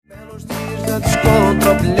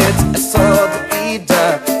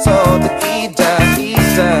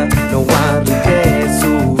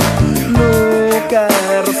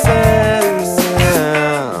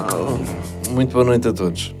boa noite a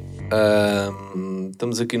todos.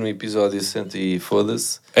 Estamos aqui no episódio 100 e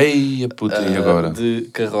foda-se. Ei, a puta, e agora? De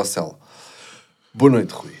Carrossel. Boa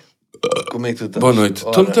noite, Rui. Como é que tu estás? Boa noite.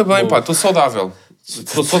 Estou muito bem, pá, estou saudável.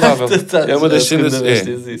 Estou saudável. É uma das cenas.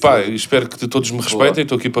 Pá, espero que todos me respeitem.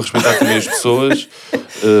 Estou aqui para respeitar também as pessoas.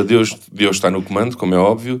 Deus está no comando, como é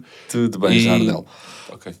óbvio. Tudo bem, Jardel.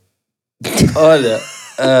 Ok. Olha.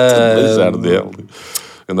 Tudo bem, Jardel.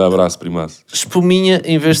 Grande abraço, primaço. Espuminha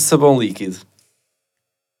em vez de sabão líquido.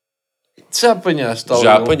 Já apanhaste algo?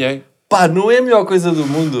 Já apanhei. Pá, não é a melhor coisa do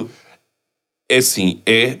mundo. É sim,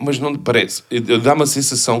 mas não parece. Dá-me a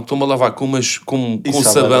sensação que estou-me a lavar com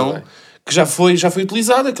sabão que já foi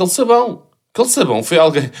utilizado, aquele sabão. Aquele sabão foi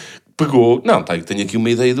alguém que pegou... Não, tenho aqui uma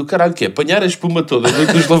ideia do caralho, que é apanhar a espuma toda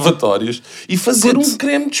dentro dos lavatórios e fazer um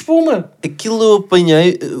creme de espuma. Aquilo eu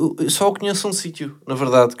apanhei... Eu só conheço um sítio, na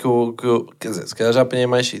verdade, que eu... Quer dizer, se calhar já apanhei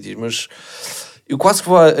mais sítios, mas... Eu quase que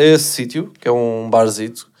vou a esse sítio, que é um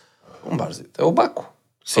barzito. Um barzito. É o Baco.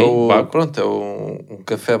 Sim, Baco. Pronto, é um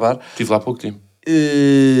café-bar. Estive lá há pouco tempo.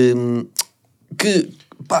 Que,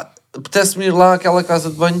 pá, apetece-me ir lá àquela casa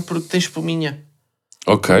de banho porque tem espuminha.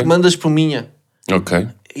 Ok. Manda espuminha. Ok.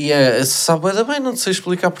 E sabe bem, não sei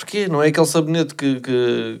explicar porquê. Não é aquele sabonete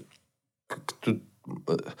que tu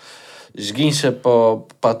esguincha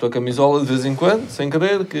para a tua camisola de vez em quando, sem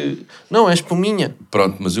querer. Não, é espuminha.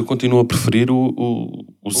 Pronto, mas eu continuo a preferir o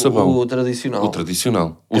sabão. O tradicional. O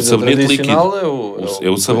tradicional. O sabonete líquido. É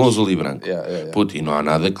o sabão azul e branco. Yeah. Puto, e não há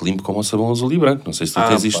nada que limpe como o sabão azul e branco. Não sei se tu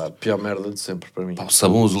tens isto. Pá, pior merda de sempre para mim. Pá, o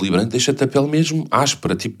sabão azul e branco deixa-te a pele mesmo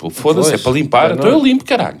áspera. Tipo, foda-se, é para limpar. É, então eu limpo,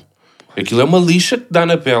 caralho. Aquilo é uma lixa que dá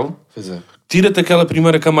na pele. Pois é. Tira-te aquela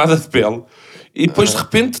primeira camada de pele. E depois de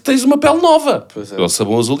repente tens uma pele nova. Pois é. É o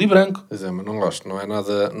sabão azul e branco. Pois é, mas não gosto. Não é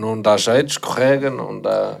nada... Não dá jeito, escorrega, não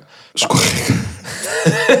dá... Escorrega.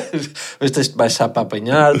 Mas tens de baixar para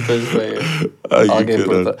apanhar, depois vem Ai, alguém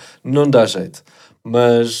por trás. Não dá jeito.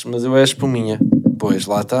 Mas eu é espuminha. Pois,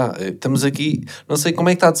 lá está. Estamos aqui... Não sei como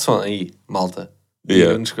é que está de som aí, malta.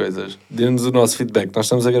 Diga-nos coisas. Dê-nos o nosso feedback. Nós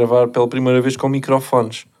estamos a gravar pela primeira vez com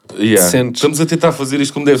microfones. Estamos a tentar fazer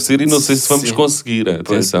isto como deve ser e não sei se vamos conseguir.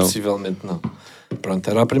 Atenção. Pois, possivelmente não. Pronto,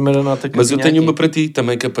 era a primeira nota que mas eu tenho aqui. uma para ti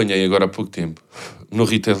também que apanhei agora há pouco tempo. No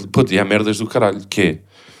retail. Pô, e há merdas do caralho. Que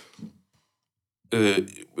é...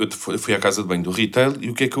 eu fui à casa de banho do retail e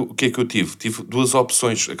o que é que eu tive? Tive duas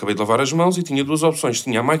opções. Acabei de lavar as mãos e tinha duas opções.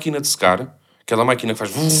 Tinha a máquina de secar. Aquela máquina que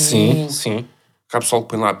faz... Sim. Cá o pessoal que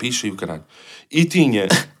põe lá a picha e o caralho. E tinha...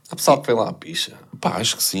 A pessoa que põe lá a picha. Pá,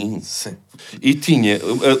 acho que sim. E tinha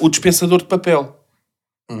o dispensador de papel.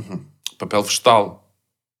 Papel vegetal.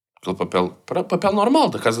 Aquele papel normal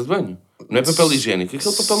da casa de banho. Não é papel higiênico.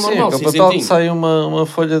 Aquele papel normal, aquele papel que sai uma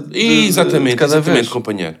folha de cada vez.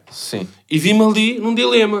 Companheiro. Sim. E vi-me ali num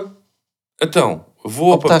dilema. Então,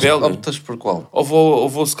 vou ao papel... Optas por qual? Ou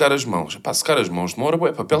vou secar as mãos. Pá, secar as mãos demora,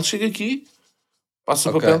 bué. Papel chega aqui, passo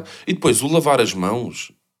o papel. E depois, o lavar as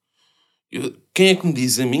mãos... Quem é que me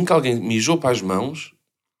diz a mim que alguém mijou para as mãos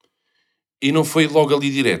e não foi logo ali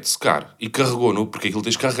direto secar e carregou porque aquilo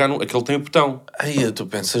tens de carregar, aquele tem o botão. Aí, tu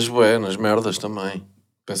pensas bué nas merdas também.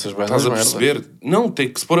 Pensas bem nas merdas. Estás a perceber? Não, tem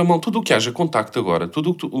que se pôr a mão. Tudo o que haja contacto agora,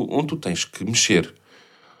 onde tu tens que mexer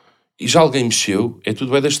e já alguém mexeu, é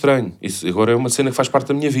tudo estranho. Isso agora é uma cena que faz parte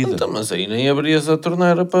da minha vida. Então, mas aí nem abrias a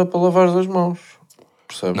torneira para lavar as mãos.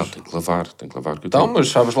 Percebes? Não, tem que lavar. Então, mas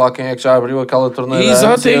sabes lá quem é que já abriu aquela torneira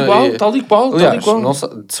exato, antes? É igual, tal e qual. Aliás,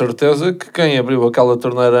 de certeza que quem abriu aquela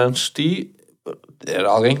torneira antes de ti era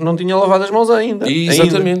alguém que não tinha lavado as mãos ainda.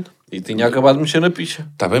 Exatamente. E tinha acabado de mexer na picha.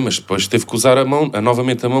 Está bem, mas depois teve que usar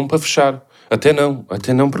novamente a mão para fechar. Até não,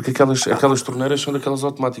 porque aquelas torneiras são daquelas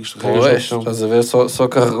automáticas. Pois, estás a ver, só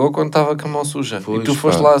carregou quando estava com a mão suja. Pois, e tu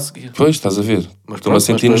foste lá a seguir. Pois, estás a ver. Estou-me a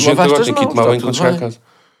sentir nojento agora, tenho que ir tomar banho quando chegar a casa.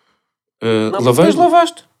 Depois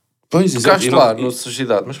lavaste. Pois, exato. Ficaste lá na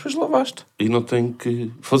sujidade, mas depois lavaste. E não tenho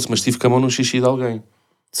que... Foda-se, mas tive com a mão no xixi de alguém.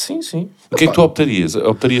 Sim. O que é que tu optarias?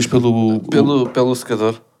 Optarias Pelo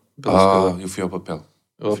secador. Eu fui ao papel.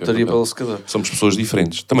 Eu optaria pelo secador. Somos pessoas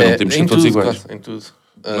diferentes. Também não podemos ser todos iguais. Em tudo.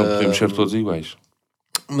 Não podemos ser todos iguais.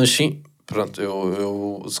 Mas sim, pronto,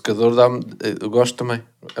 o secador dá-me... Eu gosto também.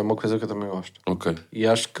 É uma coisa que eu também gosto. Ok. E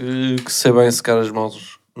acho que sei bem secar as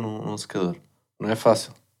mãos num secador. Não é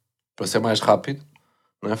fácil. Para ser mais rápido,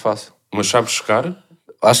 não é fácil. Mas sabes secar?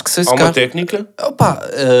 Acho que sei secar. Há uma técnica? Opa,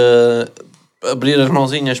 abrir as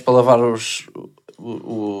mãozinhas para lavar os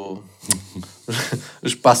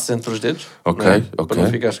espaços entre os dedos. Ok. Para não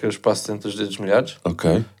ficar com os espaços entre os dedos molhados.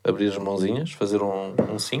 Ok. Abrir as mãozinhas, fazer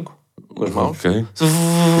um 5 com as mãos. Ok.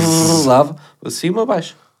 Lava, acima,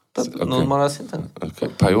 abaixo. Não demora assim tanto. Ok.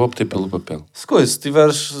 Pá, eu optei pelo papel. Se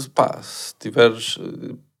tiveres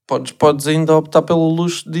podes ainda optar pelo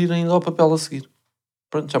luxo de ir ainda ao papel a seguir.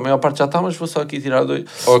 Pronto, a maior parte já está, mas vou só aqui tirar 2.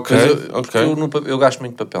 Ok. Eu gasto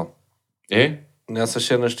muito papel. É? Nessas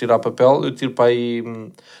cenas de tirar papel, eu tiro para aí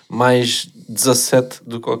mais 17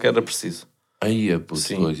 do que qualquer era preciso. Aí, puto,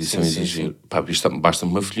 isso é um exagero. Pá,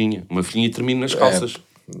 basta-me uma folhinha. Uma folhinha e termino nas calças.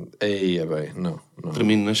 Aí é bem, não.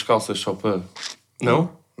 Termino nas calças só para... Não?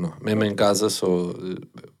 Não. Mesmo em casa sou...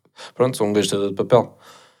 Pronto, sou um gastador de papel.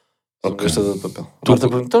 Sou um gastador de papel.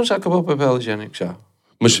 Então já acabou o papel higiênico, já.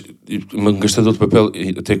 Mas um gastador de papel,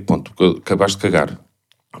 até que ponto? Acabaste de cagar?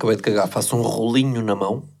 Acabei de cagar. Faço um rolinho na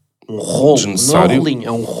mão. Um rolo. Desnecessário. Não é um rolinho,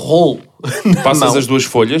 é um rolo. Passas as 2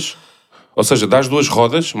 folhas, ou seja, dás 2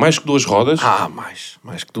 rodas, mais que 2 rodas.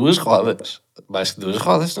 Mais que 2 rodas. Mais que 2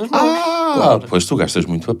 rodas nas mãos. Claro. Pois tu gastas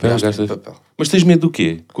muito papel. Muito papel. Mas tens medo do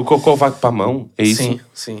quê? Que o cocó vá para a mão? É isso?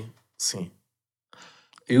 Sim.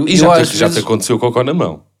 Já te aconteceu cocó na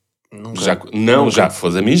mão? Nunca. Já.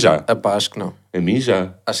 Fosse a mim já. Epá, acho que não. A mim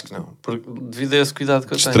já. Acho que não. Porque devido a esse cuidado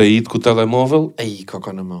que eu tenho. Distraído com o telemóvel. Aí,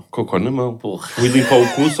 cocó na mão. Cocó na mão. Porra. Fui limpar o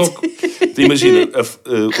cu, só que... Imagina,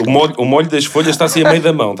 o molho das folhas está assim a meio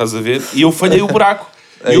da mão, estás a ver? E eu falhei o buraco.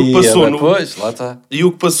 E o que passou Pois, lá está. E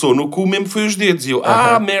o que passou no cu mesmo foi os dedos. E eu,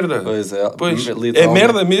 merda. Pois é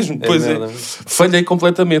merda mesmo. Falhei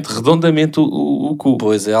completamente, redondamente o cu.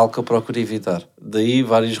 Pois é algo que eu procuro evitar. Daí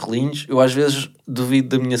vários rolinhos. Eu às vezes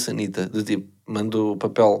duvido da minha sanita. Do tipo, mando o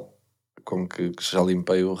papel com que já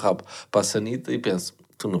limpei o rabo para a sanita e penso,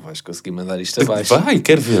 tu não vais conseguir mandar isto abaixo. Vai,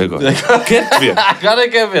 quero ver agora. Quero-te ver. Agora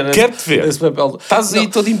quer ver. Quero-te ver. Esse papel. Estás aí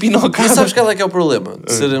todo empinocado. E sabes qual é que é o problema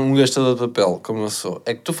de ser um gastador de papel, como eu sou?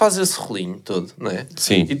 É que tu fazes esse rolinho todo, não é?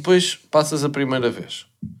 Sim. E depois passas a primeira vez.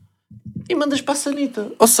 E mandas para a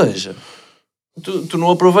sanita. Ou seja, tu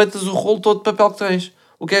não aproveitas o rolo todo de papel que tens.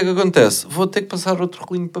 O que é que acontece? Vou ter que passar outro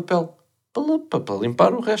rolinho de papel para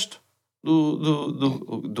limpar o resto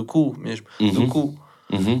do cu mesmo. Do cu.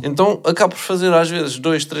 Então acabo por fazer às vezes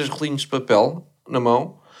 2, 3 rolinhos de papel na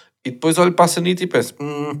mão e depois olho para a sanita e penso,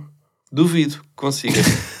 duvido que consiga.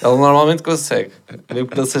 Ela normalmente consegue, mesmo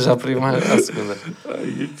que não seja a primeira, a segunda.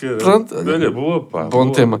 Pronto, olha, boa, pá. Bom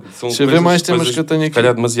boa. tema. Deixa eu ver mais temas que eu tenho aqui. Se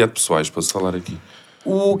calhar demasiado pessoais para se falar aqui.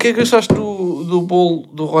 O que é que achaste do bolo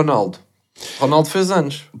do Ronaldo? Ronaldo fez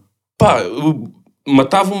anos. Pá,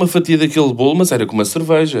 matava uma fatia daquele bolo, mas era com uma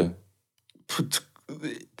cerveja. Puto.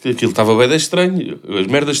 Aquilo estava bem estranho. As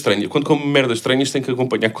merdas estranhas. Quando como merdas estranhas tem que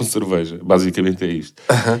acompanhar com cerveja. Basicamente é isto.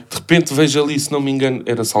 De repente vejo ali, se não me engano,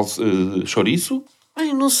 era chouriço?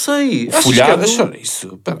 Ai, não sei. Folhado? Acho que era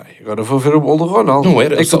chouriço. Espera aí, agora vou ver o bolo do Ronaldo. Não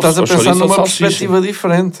era. É que tu estás a pensar numa salsicha. perspectiva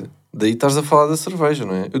diferente. Daí estás a falar da cerveja,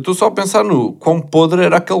 não é? Eu estou só a pensar no quão podre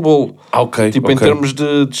era aquele bolo. Ok. Tipo, em termos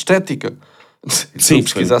de estética. Sim,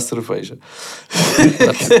 pesquisar cerveja.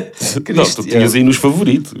 Não, tu tinhas aí nos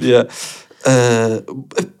favoritos. Yeah.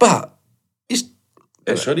 Pá, isto...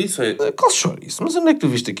 É chouriço, é? Qual chouriço? Mas onde é que tu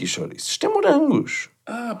viste aqui chouriço? Isto é morangos.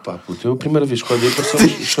 Pá, puto, eu a primeira vez que olhei pareceu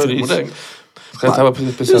chouriço. Estava a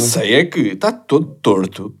pensar... Eu sei, é que está todo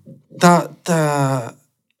torto. Está...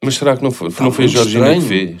 Mas será que não foi a Georgina que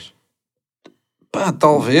fez? Pá,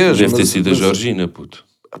 talvez. Deve ter sido a Georgina, puto.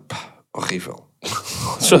 Pá, horrível.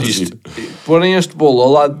 Isto. Porem este bolo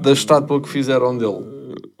ao lado da estátua que fizeram dele.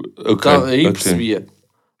 Aí percebia.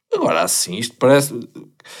 Agora assim, isto parece...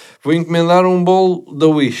 Vou encomendar um bolo da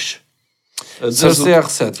Wish. A dizer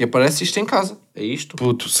CR7 e aparece isto em casa. É isto.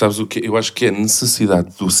 Puto, sabes o que? Eu acho que é a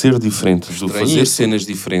necessidade do ser diferente, do fazer cenas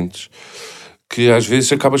diferentes, que às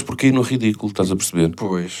vezes acabas por cair no ridículo, estás a perceber?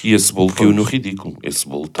 Pois. E esse bolo caiu no ridículo. Esse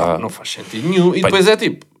bolo está... Não faz sentido nenhum. E depois é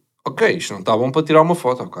tipo, ok, isto não está bom para tirar uma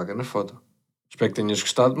foto. Caga na foto. Espero que tenhas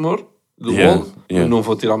gostado, amor, do bolo. Não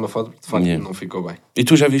vou tirar uma foto porque de facto não ficou bem. E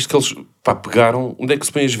tu já viste que eles, pegaram... Onde é que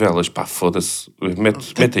se põem as velas? Pá, foda-se.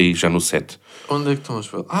 Mete aí, já no set. Onde é que estão as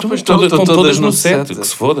velas? Pois estão todas no set. Que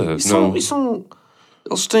se foda.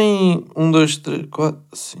 Eles têm 1, 2, 3, 4,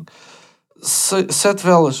 5... 7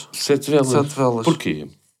 velas. 7 velas. Porquê?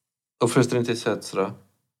 Ele fez 37, será?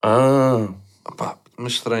 Pá,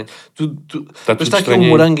 mas estranho. Mas está aqui um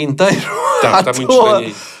morango inteiro. Está muito estranho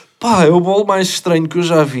aí. Pá, é o bolo mais estranho que eu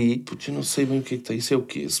já vi. Putz, eu não sei bem o que é que tem. Isso é o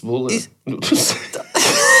quê? Esse bolo é... Não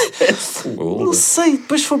sei.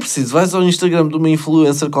 Depois se for preciso, vais ao Instagram de uma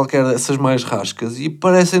influencer qualquer dessas mais rascas e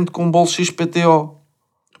parecem-te com um bolo XPTO.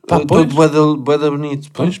 Todo bué da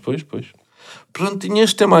bonito. Pois. Pronto, tinha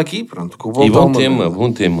este tema aqui. Pronto, com o bolo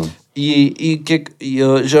bom tema. E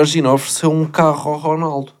a Georgina ofereceu um carro ao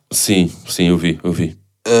Ronaldo. Sim, eu vi.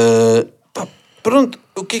 Pronto,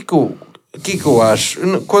 o que é que eu acho?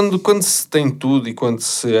 Quando se tem tudo e quando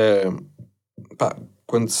se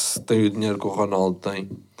tem o dinheiro que o Ronaldo tem,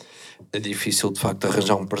 é difícil de facto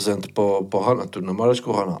arranjar um presente para o Ronaldo. Tu namoras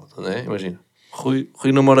com o Ronaldo, não é? Imagina. Rui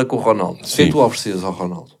namora com o Ronaldo. O que é que tu oferecias ao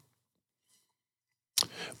Ronaldo?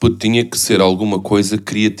 Puto, tinha que ser alguma coisa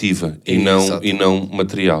criativa e não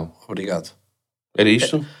material. Obrigado. Era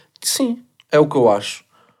isto? Sim, é o que eu acho.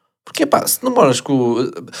 Porque, pá, se namoras com...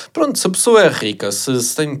 Pronto, se a pessoa é rica,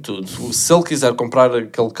 se tem tudo, se ele quiser comprar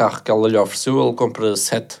aquele carro que ela lhe ofereceu, ele compra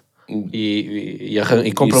 7 e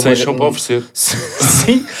compra e 6 são para oferecer.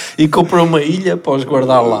 Sim, e compra uma ilha para os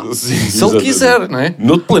guardar lá. Sim, se ele quiser, não é?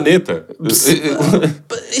 Noutro planeta.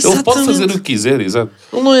 Ele pode fazer o que quiser, exato.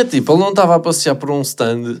 Ele não é tipo, ele não estava a passear por um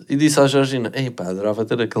stand e disse à Georgina, ei pá, adorava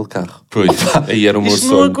ter aquele carro. Pois, aí era o meu sonho.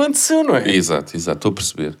 Isto não aconteceu, não é? Exato, estou a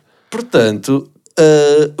perceber. Portanto...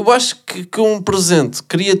 eu acho que um presente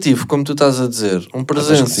criativo, como tu estás a dizer, um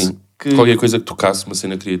presente sim. Qualquer coisa que tocasse uma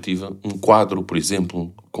cena criativa, um quadro, por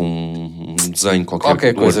exemplo, com um desenho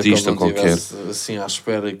qualquer coisa um artista que ele não qualquer. Assim à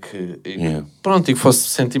espera e pronto, e que fosse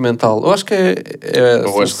sentimental. Eu acho que é a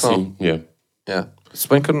eu acho que sim. Se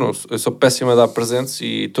bem que eu sou péssimo a dar presentes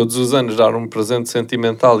e todos os anos dar um presente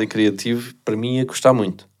sentimental e criativo, para mim ia custar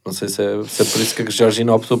muito. Não sei se é por isso que a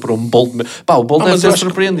Georgina optou por um bolo. Pá, o bolo deve ser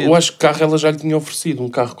surpreendido. Eu acho que carro ela já lhe tinha oferecido, um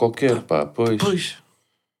carro qualquer, pá, pois.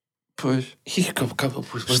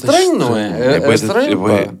 Estranho, não é? É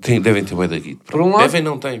estranho, devem ter bué da guita. Devem,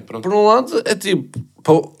 não tem, pronto. Por um lado, é tipo,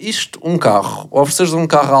 um carro, ofereceres um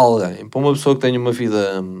carro a alguém, para uma pessoa que tenha uma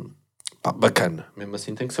vida bacana, mesmo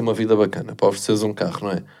assim tem que ser uma vida bacana, para ofereceres um carro,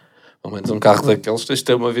 não é? Pelo menos um carro daqueles tens de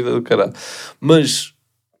ter uma vida do caralho. Mas...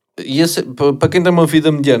 para quem tem uma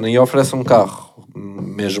vida mediana e oferece um carro,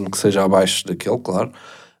 mesmo que seja abaixo daquele, claro,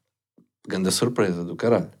 grande surpresa do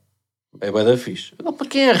caralho. É bué da fixe. Não, para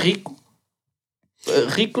quem é rico,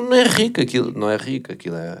 rico não é rico, aquilo não é rico,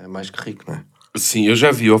 aquilo é mais que rico, não é? Sim, eu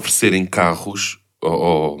já vi oferecerem carros,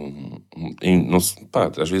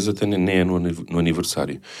 às vezes até nem é no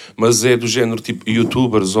aniversário, mas é do género tipo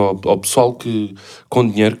youtubers ou pessoal com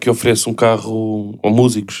dinheiro que oferece um carro ou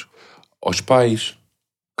músicos, aos pais.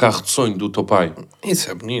 Carro de sonho do teu pai. Isso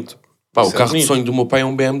é bonito. Pá, o carro de sonho do meu pai é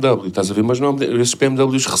um BMW, estás a ver? Mas não é esses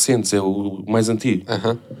BMWs recentes, é o mais antigo.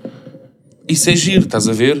 Isso é giro, estás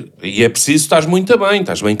a ver? E é preciso, estás muito bem,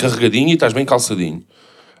 estás bem carregadinho e estás bem calçadinho.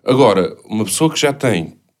 Agora, uma pessoa que já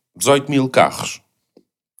tem 18 mil carros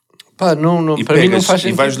pá, não, para mim não faz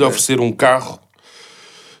sentido. E vais-lhe oferecer um carro.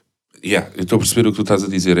 Eu estou a perceber o que tu estás a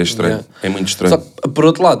dizer, é estranho. É muito estranho. Só, por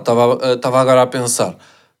outro lado, estava agora a pensar...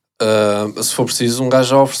 se for preciso, um gajo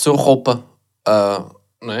já ofereceu roupa,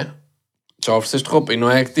 não é? Já ofereceste roupa e não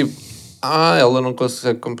é que tipo, ela não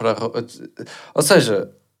consegue comprar roupa. Ou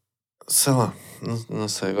seja, sei lá, não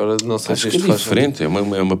sei, agora não sei se isto é diferente, é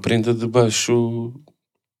uma prenda de baixo.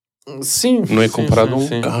 Sim. Não é comparado a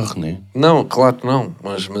um carro, não é? Não, claro que não,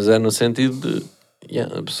 mas é no sentido de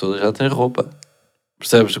a pessoa já tem roupa.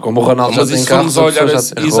 Percebes? Como o Ronaldo já tem carro,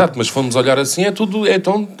 exato, mas se formos olhar assim, é tudo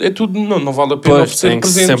não vale a pena oferecer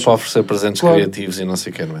presentes. Sempre oferecer presentes criativos e não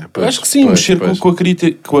sei o que, não é? Eu acho que sim, mexer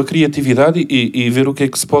com a criatividade e ver o que é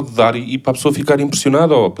que se pode dar e para a pessoa ficar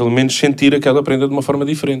impressionada ou pelo menos sentir aquela prenda de uma forma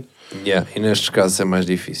diferente. E nestes casos é mais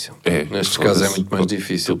difícil. Nestes casos é muito mais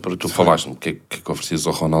difícil. Tu falaste-me o que é que oferecias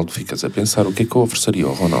ao Ronaldo, ficas a pensar o que é que eu ofereceria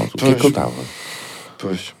ao Ronaldo, o que é que eu estava.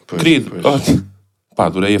 Querido, pá,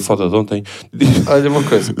 adorei a foda de ontem. Olha uma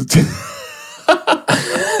coisa.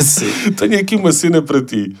 Sim. Tenho aqui uma cena para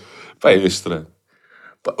ti. Pá, é estranho.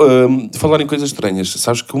 Falar em coisas estranhas.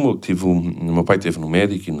 Sabes que o meu pai esteve no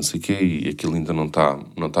médico e não sei o quê, e aquilo ainda não está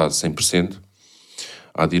a 100%.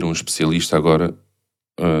 Há de ir um especialista agora,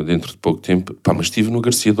 dentro de pouco tempo. Pá, mas estive no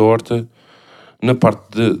Garcia da Horta, na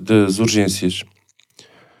parte das urgências.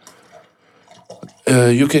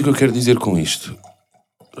 E o que é que eu quero dizer com isto?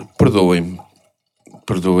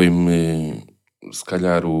 Perdoem-me, se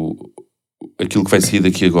calhar, aquilo que vai sair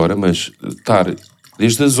daqui agora, mas estar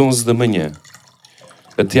desde as 11 da manhã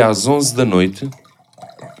até às 11 da noite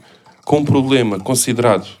com um problema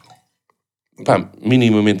considerado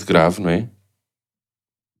minimamente grave, não é?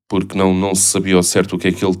 Porque não se sabia ao certo o que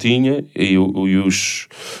é que ele tinha e o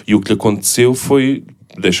que lhe aconteceu foi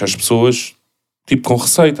deixar as pessoas tipo com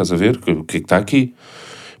receio, estás a ver? O que é que está aqui?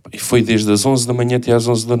 E foi desde as 11 da manhã até às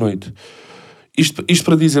 11 da noite. Isto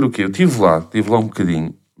para dizer o quê? Eu estive lá um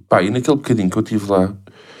bocadinho. Pá, e naquele bocadinho que eu estive lá,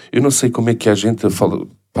 eu não sei como é que a gente fala,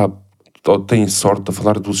 ou tem sorte a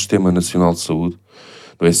falar do Sistema Nacional de Saúde,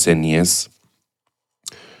 do SNS,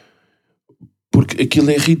 porque aquilo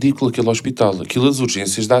é ridículo, aquele hospital. Aquilo, as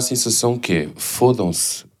urgências, dá a sensação que é,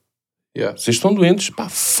 fodam-se. Vocês estão doentes? Pá,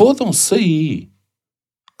 fodam-se aí.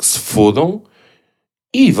 Que se fodam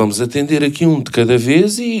e vamos atender aqui um de cada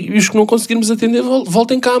vez e os que não conseguirmos atender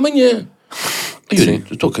voltem cá amanhã. Eu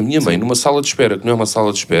estou com a minha mãe numa sala de espera, que não é uma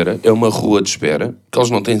sala de espera, é uma rua de espera, que eles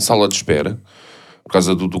não têm sala de espera. Por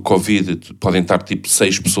causa do Covid, podem estar tipo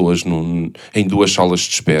 6 pessoas em 2 salas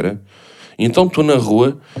de espera. E então estou na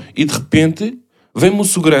rua e de repente vem-me um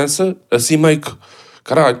segurança, assim meio que...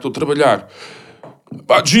 Caralho, estou a trabalhar.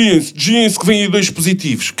 Pá, jeans, que vêm aí 2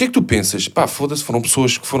 positivos. O que é que tu pensas? Pá, foda-se, foram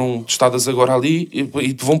pessoas que foram testadas agora ali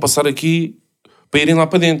e vão passar aqui para irem lá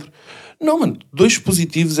para dentro. Não, mano, 2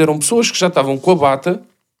 positivos eram pessoas que já estavam com a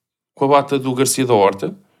bata do Garcia da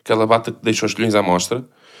Horta, aquela bata que deixa os colhões à mostra,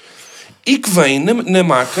 e que vêm na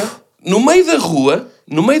maca, no meio da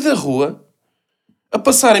rua, a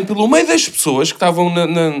passarem pelo meio das pessoas que estavam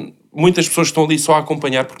muitas pessoas estão ali só a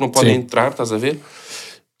acompanhar porque não podem entrar, estás a ver?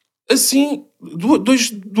 Assim,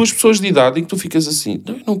 2 pessoas de idade em que tu ficas assim,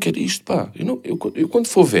 não, eu não quero isto, pá. Eu quando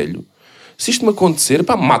for velho, se isto me acontecer,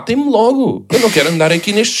 pá, matem-me logo. Eu não quero andar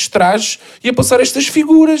aqui nestes trajes e a passar estas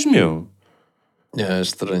figuras, meu. É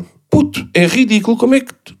estranho. Puto, é ridículo. Como é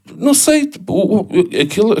que... Não sei, tipo,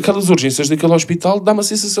 aquelas urgências daquele hospital dá-me a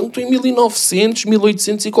sensação que estou em 1900,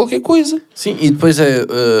 1800 e qualquer coisa. Sim, e depois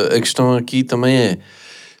a questão aqui também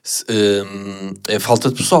é falta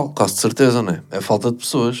de pessoal, quase de certeza, não é? É falta de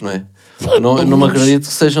pessoas, não é? Não me acredito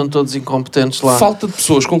que sejam todos incompetentes lá. Falta de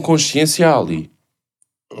pessoas com consciência ali.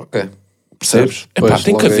 Ok. Percebes? Epá,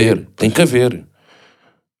 tem que haver.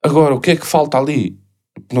 Agora, o que é que falta ali?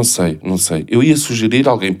 Não sei. Eu ia sugerir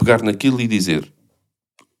alguém pegar naquilo e dizer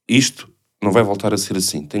isto não vai voltar a ser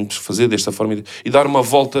assim. Tem que fazer desta forma e dar uma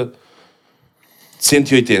volta de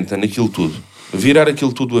 180 naquilo tudo. Virar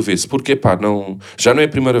aquilo tudo avesso. Porque, pá, já não é a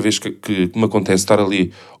primeira vez que me acontece estar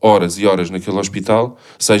ali horas e horas naquele hospital,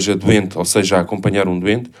 seja doente ou seja a acompanhar um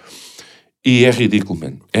doente. E é ridículo,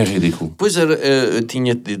 mano. É ridículo. Pois era, eu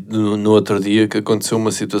tinha dito no outro dia que aconteceu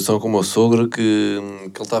uma situação com o meu sogro que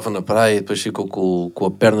ele estava na praia e depois ficou com a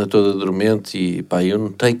perna toda dormente e pá, eu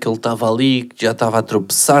notei que ele estava ali, que já estava a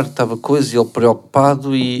tropeçar, estava coisa, e ele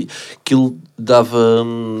preocupado e aquilo dava...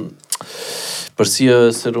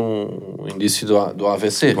 parecia ser um indício do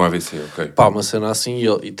AVC. Um AVC, ok. Pá, uma cena assim,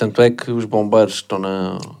 e tanto é que os bombeiros que estão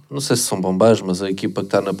não sei se são bombeiros, mas a equipa que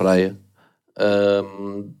está na praia...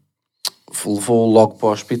 levou logo para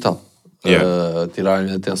o hospital.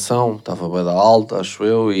 Tiraram-lhe a atenção, estava bem da alta, acho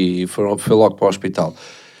eu, e foi logo para o hospital.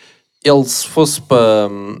 Ele, se fosse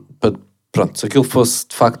pronto, se aquilo fosse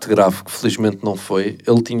de facto grave, que felizmente não foi,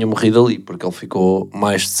 ele tinha morrido ali, porque ele ficou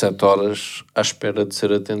mais de 7 horas à espera de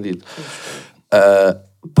ser atendido.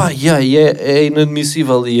 É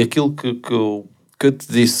inadmissível, e aquilo que eu te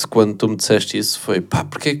disse quando tu me disseste isso foi, pá,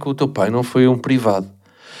 porque é que o teu pai não foi um privado?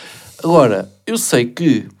 Agora, eu sei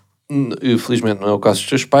que felizmente não é o caso dos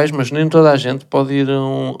teus pais, mas nem toda a gente pode ir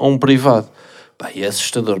a um privado. Pá, e é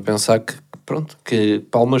assustador pensar que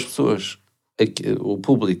para algumas pessoas o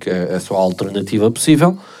público é só a alternativa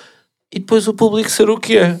possível e depois o público ser o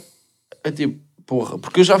que é. É tipo, porra,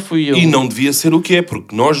 porque eu já fui... E não devia ser o que é,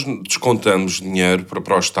 porque nós descontamos dinheiro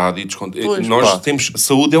para o Estado e nós temos...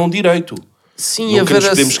 Saúde é um direito. Sim, nunca nos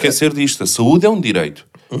podemos esquecer disto. A saúde é um direito.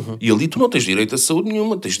 Uhum. E ali tu não tens direito a saúde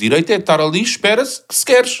nenhuma. Tens direito a estar ali, espera-se que se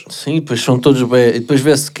queres. Sim, depois são todos bem. E depois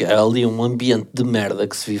vê-se que há ali um ambiente de merda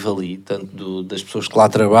que se vive ali, tanto das pessoas que lá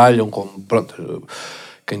trabalham, como, pronto,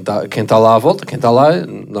 quem tá lá à volta, quem está lá,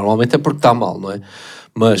 normalmente é porque está mal, não é?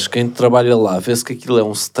 Mas quem trabalha lá, vê-se que aquilo é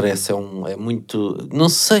um stress, é muito... Não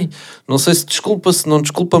sei se desculpa, se não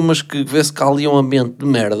desculpa, mas que vê-se que há ali um ambiente de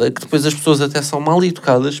merda, que depois as pessoas até são mal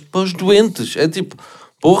educadas para os doentes. É tipo...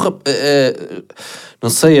 Porra,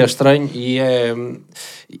 não sei, é estranho e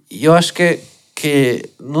eu acho que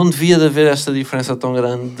não devia de haver esta diferença tão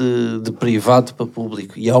grande de privado para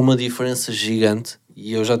público, e há uma diferença gigante,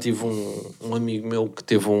 e eu já tive um amigo meu que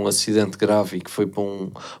teve um acidente grave e que foi para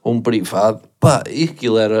um privado, pá, e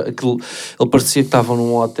ele parecia que estava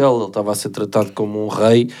num hotel, ele estava a ser tratado como um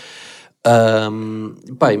rei.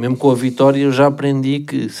 E mesmo com a Vitória eu já aprendi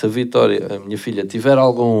que se a Vitória, a minha filha, tiver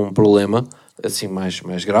algum problema assim mais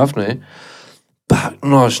grave, não é? Pá,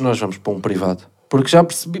 nós vamos para um privado,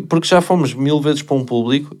 porque já fomos 1000 vezes para um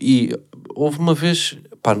público, e houve uma vez,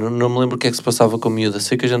 pá, não me lembro o que é que se passava com a miúda,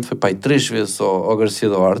 sei que a gente foi, pá, 3 vezes ao Garcia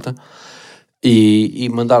da Horta e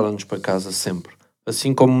mandaram-nos para casa sempre,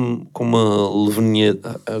 assim como uma levonia,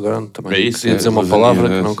 agora também queria dizer uma palavra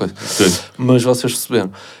que não coisa, mas vocês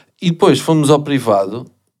perceberam. E depois fomos ao privado,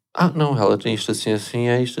 não, ela tem isto assim,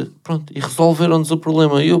 é isto, pronto, e resolveram-nos o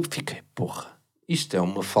problema, e eu fiquei, porra, isto é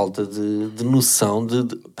uma falta de noção de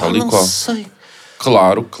tal e qual. Sei.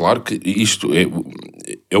 Claro que isto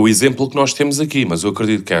é o exemplo que nós temos aqui, mas eu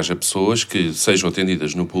acredito que haja pessoas que sejam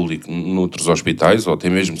atendidas no público, noutros hospitais, ou até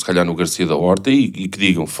mesmo, se calhar, no Garcia da Horta, e que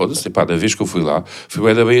digam, foda-se, pá, da vez que eu fui lá,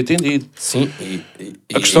 fui bem atendido. Sim.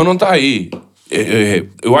 A questão não está aí.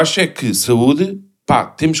 Eu acho é que saúde, pá,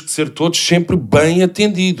 temos que ser todos sempre bem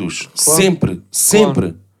atendidos. Claro. Sempre.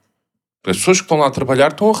 Claro. As pessoas que estão lá a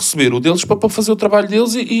trabalhar estão a receber o deles para fazer o trabalho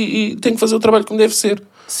deles e têm que fazer o trabalho como deve ser.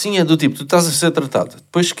 Sim, é do tipo, tu estás a ser tratado.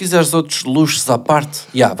 Depois, se quiseres outros luxos à parte,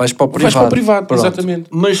 vais para o privado. Vais para o privado, exatamente.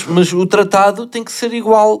 Mas o tratado tem que ser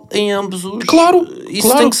igual em ambos os... Claro,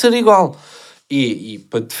 Isso tem que ser igual. E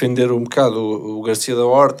para defender um bocado o Garcia da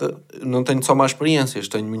Horta, não tenho só más experiências,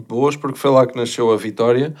 tenho muito boas, porque foi lá que nasceu a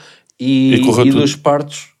Vitória e dos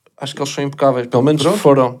partos, acho que eles são impecáveis. Pelo menos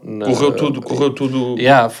foram. Correu tudo.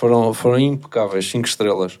 Foram impecáveis, 5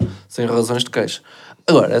 estrelas, sem razões de queixa.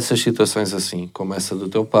 Agora, essas situações assim, como essa do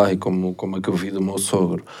teu pai, como a que eu vi do meu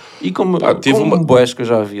sogro, e como uma boés que eu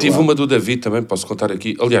já vi tive lá. uma do David também, posso contar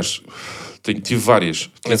aqui. Aliás, tive várias.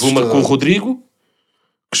 Tive uma com o Rodrigo,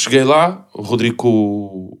 que cheguei lá, o Rodrigo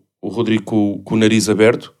com o nariz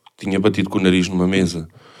aberto, tinha batido com o nariz numa mesa.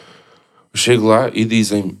 Chego lá e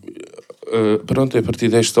dizem, pronto, a partir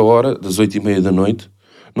desta hora, das 8h30 da noite,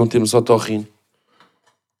 não temos otorrino.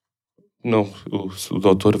 Não, o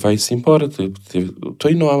doutor vai-se embora.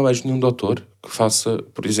 Então, não há mais nenhum doutor que faça,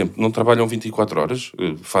 por exemplo, não trabalham 24 horas,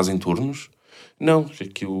 fazem turnos. Não,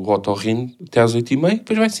 aqui o otorrino até às 8h30,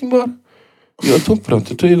 depois vai-se embora. E eu, então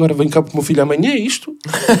pronto, então agora venho cá para o meu filho amanhã, é isto?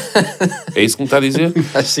 É isso que me está a dizer?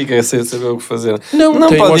 Acho que é sem saber o que fazer.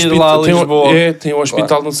 Não pode ir lá a Lisboa. Tem um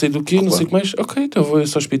hospital não sei do quê, não sei o que mais. Ok, então vou a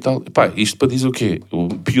esse hospital. Pá, isto para dizer o quê?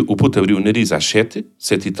 O puto abriu o nariz às 7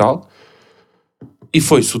 e tal, e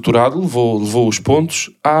foi suturado, levou os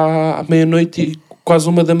pontos à meia-noite e quase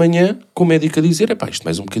 1h, com o médico a dizer, isto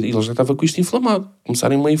mais um bocadinho, ele já estava com isto inflamado.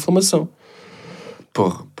 Começarem uma inflamação.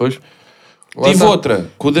 Porra, pois... Tive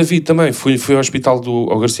outra, com o David também, fui ao hospital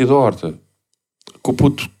ao Garcia da Horta, que o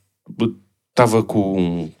puto estava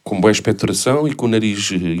com boa expectoração e com o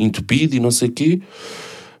nariz entupido e não sei o quê,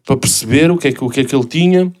 para perceber o que é que ele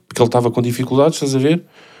tinha, porque ele estava com dificuldades, estás a ver?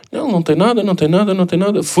 Não tem nada.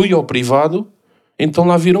 Fui ao privado, então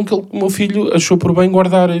lá viram que o meu filho achou por bem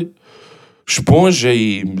guardar esponja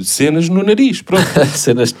e cenas no nariz, pronto.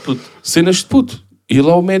 Cenas de puto. E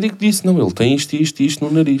lá o médico disse, não, ele tem isto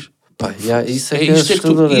no nariz. Pá, isso é que é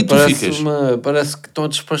assustador. Parece que estão a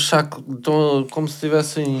despachar, como se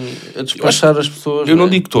estivessem a despachar as pessoas. Eu não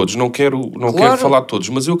digo todos, não quero falar de todos,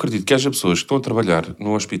 mas eu acredito que haja pessoas que estão a trabalhar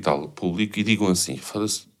num hospital público e digam assim,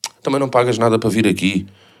 foda-se, também não pagas nada para vir aqui.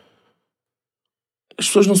 As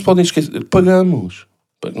pessoas não se podem esquecer, pagamos.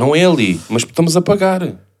 Não é ali, mas estamos a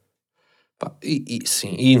pagar. Pá,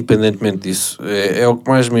 sim, e independentemente disso, é o que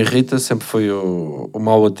mais me irrita, sempre foi o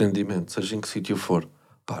mau atendimento, seja em que sítio for.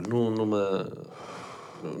 Pá, num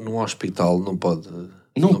hospital não pode.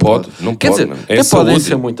 Não pode. Quer dizer, é podem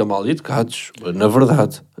ser muito mal educados, na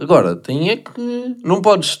verdade. Agora, é que não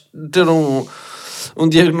podes ter um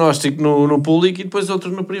diagnóstico no público e depois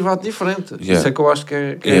outro no privado diferente. Yeah. Isso é que eu acho que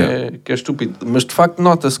é estúpido. Mas de facto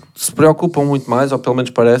nota-se que se preocupam muito mais, ou pelo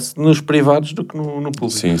menos parece, nos privados do que no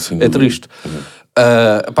público. Sim, é triste.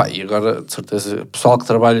 E agora, de certeza, pessoal que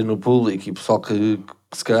trabalha no público e pessoal que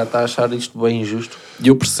se calhar está a achar isto bem injusto, e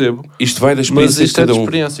eu percebo. Isto vai da experiência de cada um.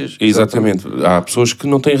 Experiências. Exatamente. Há pessoas que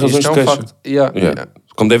não têm razões de queixa. Yeah.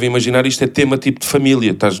 Como devem imaginar, isto é tema tipo de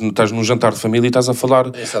família. Estás num jantar de família e estás a falar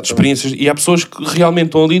de experiências. E há pessoas que realmente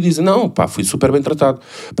estão ali e dizem, não, pá, fui super bem tratado.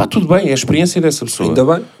 Pá, tudo bem, é a experiência dessa pessoa. Ainda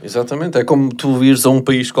bem, exatamente. É como tu vires a um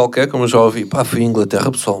país qualquer, como eu já ouvi, pá, fui à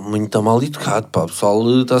Inglaterra, pessoal muito mal educado, pá, o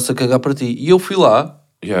pessoal está-se a cagar para ti. E eu fui lá,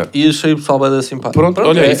 e achei o pessoal bem assim, pá. Pronto,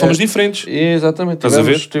 olha, e fomos diferentes. Exatamente. Estás a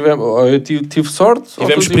ver? Eu tive sorte.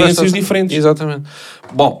 Tivemos experiências diferentes. Exatamente.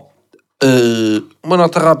 Bom, uma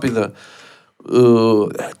nota rápida.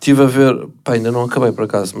 Estive a ver, pá, ainda não acabei por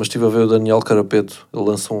acaso, mas estive a ver o Daniel Carapeto. Ele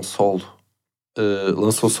lançou um solo.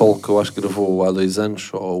 Lançou o solo que eu acho que gravou há 2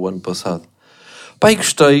 anos ou o ano passado. Pá, e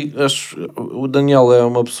gostei. O Daniel é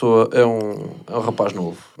uma pessoa, é um rapaz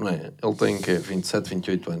novo, não é? Ele tem, 27,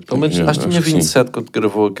 28 anos. Pelo menos, acho que tinha 27 quando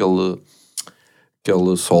gravou aquele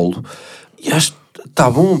solo. E acho que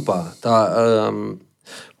está bom, pá.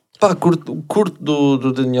 Curto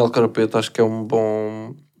do Daniel Carapeto, acho que é um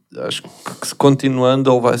bom... Acho que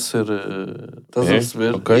continuando ele vai ser... estás a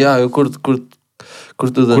perceber? Okay. Eu curto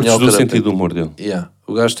do Daniel Carapeto. Do sentido do humor dele.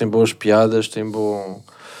 O gajo tem boas piadas, tem bom...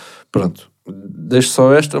 Pronto. Deixo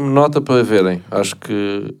só esta nota para verem. Acho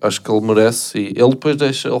que ele merece. E ele depois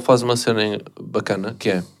ele faz uma cena bacana, que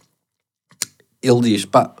é... Ele diz,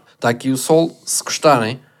 pá, está aqui o sol, se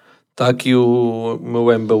gostarem, Está aqui o meu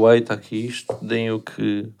MBA, está aqui isto. Deem o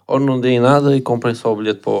que... Ou não deem nada e comprem só o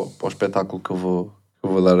bilhete para o espetáculo que eu vou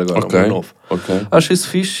dar agora, o meu novo. Acho isso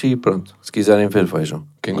fixe e pronto. Se quiserem ver, vejam.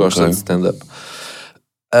 Quem gosta de stand-up.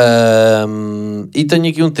 E tenho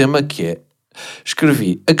aqui um tema que é...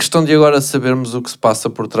 Escrevi a questão de agora sabermos o que se passa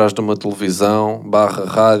por trás de uma televisão,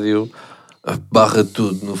 /rádio,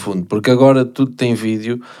 /tudo, no fundo. Porque agora tudo tem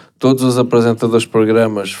vídeo, todos os apresentadores de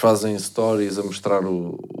programas fazem stories a mostrar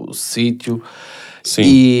o sítio. Sim.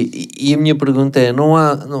 E a minha pergunta é,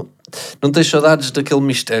 não tens saudades daquele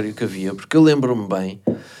mistério que havia? Porque eu lembro-me bem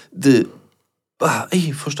de...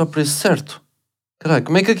 aí, foste ao preço certo. Caralho,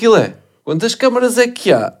 como é que aquilo é? Quantas câmaras é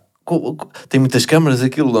que há? Tem muitas câmaras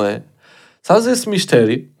aquilo, não é? Sabes esse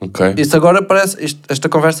mistério? Isto agora parece... Esta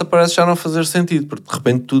conversa parece já não fazer sentido, porque de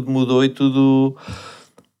repente tudo mudou e tudo...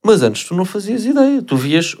 Mas antes tu não fazias ideia. Tu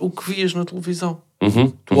vias o que vias na televisão.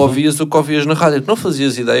 Tu ouvias o que ouvias na rádio. Tu não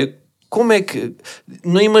fazias ideia como é que...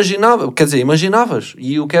 Não imaginava. Quer dizer, imaginavas.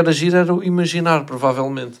 E o que era giro era o imaginar,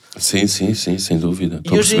 provavelmente. Sim, sem dúvida.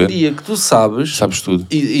 E hoje em dia que tu sabes... Sabes tudo.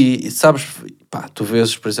 E sabes... Pá, tu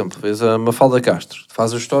vês, por exemplo, vês a Mafalda Castro.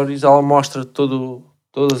 Faz os stories, ela mostra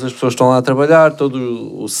todas as pessoas que estão lá a trabalhar,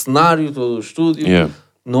 todo o cenário, todo o estúdio.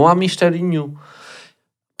 Não há mistério nenhum.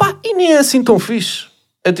 Pá, e nem é assim tão fixe.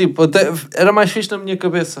 É tipo, até era mais fixe na minha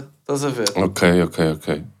cabeça. Estás a ver? Ok.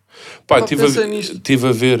 Pá, estive a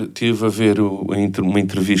ver uma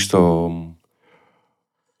entrevista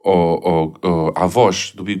à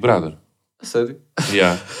voz do Big Brother. A sério?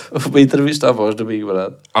 Uma entrevista à voz do Big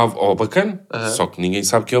Brother. Ao bacana. Só que ninguém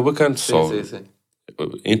sabe que é o bacana. Sim.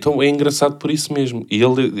 Então é engraçado por isso mesmo. E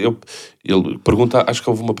ele pergunta, acho que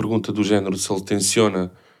houve uma pergunta do género se ele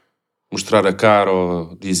tenciona mostrar a cara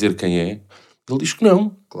ou dizer quem é. Ele diz que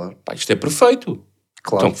não. Claro. Pá, isto é perfeito.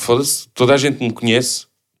 Claro. Então, foda-se, toda a gente me conhece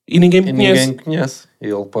e ninguém me conhece. Ninguém me conhece.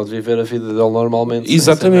 Ele pode viver a vida dele normalmente.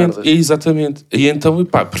 Exatamente. E então,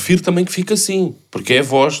 pá, prefiro também que fique assim. Porque é a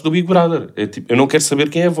voz do Big Brother. É tipo, eu não quero saber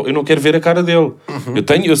quem é eu não quero ver a cara dele.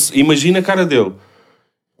 Eu imagino a cara dele.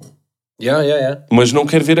 Mas não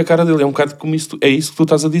quero ver a cara dele. É um bocado como isso. É isso que tu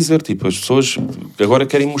estás a dizer. Tipo, as pessoas agora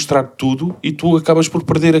querem mostrar tudo e tu acabas por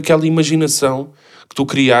perder aquela imaginação que tu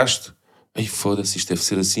criaste. Ai, foda-se, isto deve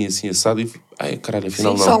ser assim, assado. E ai, caralho,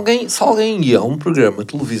 afinal não. Se alguém ia a um programa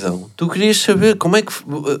de televisão, tu querias saber como é que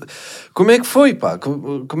foi, pá.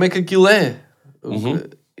 Como é que aquilo é.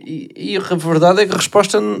 E a verdade é que a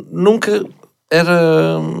resposta nunca...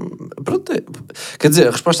 Era... Pronto, quer dizer,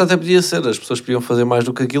 a resposta até podia ser, as pessoas podiam fazer mais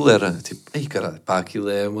do que aquilo era. Tipo, ei caralho, pá, aquilo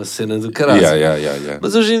é uma cena do caralho.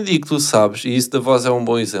 Mas hoje em dia que tu sabes, e isso da voz é um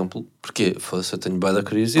bom exemplo, porque, foda-se, eu tenho bué da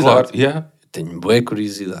curiosidade. Claro, tenho bué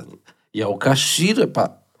curiosidade. E é o que acho giro,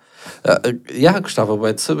 pá. Gostava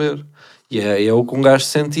bué de saber. E é o que um gajo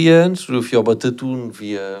sentia antes, eu via o Batatune,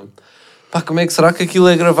 via... Pá, como é que será que aquilo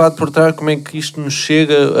é gravado por trás? Como é que isto nos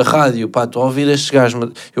chega a rádio? Pá, estou a ouvir estes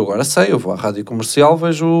gajos. Eu agora sei, eu vou à rádio comercial,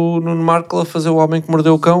 vejo o Nuno Marco a fazer O Homem que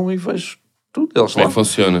Mordeu o Cão e vejo tudo. Eles como é que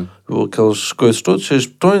funciona? Aquelas coisas todas, cheias de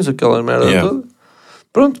botões, aquela merda toda.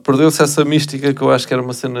 Pronto, perdeu-se essa mística que eu acho que era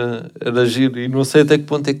uma cena, era giro. E não sei até que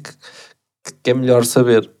ponto é que é melhor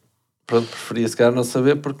saber. Pronto, preferia se calhar não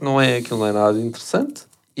saber porque aquilo não é nada interessante.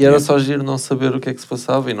 E era só giro não saber o que é que se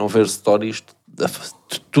passava e não ver stories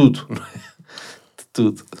de tudo, não é? De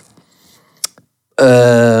tudo.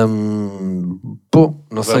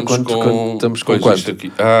 Não sei quanto estamos com quanto.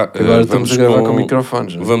 Agora estamos a gravar com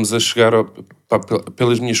microfones. Não? Vamos a chegar,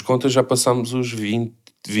 pelas minhas contas, já passámos os 20,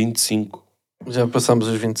 25. Já passámos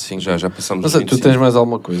os 25. Já passámos os 25. Tu tens mais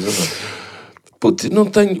alguma coisa, não? Puto, não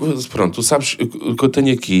tenho... Pronto, tu sabes o que eu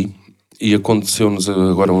tenho aqui, e aconteceu-nos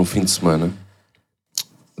agora um fim de semana.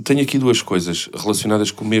 Tenho aqui duas coisas relacionadas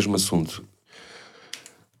com o mesmo assunto.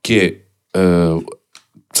 Que é...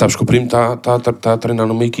 sabes que o primo está a treinar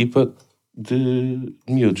numa equipa de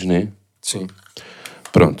miúdos, não é? Sim.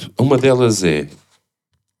 Pronto. Uma delas é...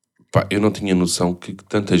 Pá, eu não tinha noção que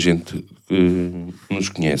tanta gente nos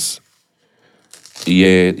conhece.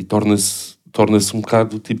 E torna-se um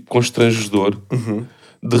bocado tipo constrangedor.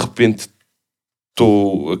 De repente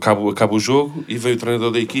acaba o jogo e veio o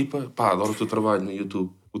treinador da equipa. Pá, adoro o teu trabalho no YouTube.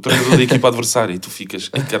 O treinador da equipa adversária. E tu ficas,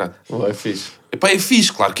 ai caralho. É fixe. É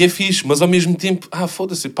fixe, claro que é fixe. Mas ao mesmo tempo,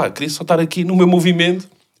 foda-se, pá, queria só estar aqui no meu movimento.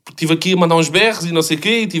 Porque estive aqui a mandar uns berros e não sei o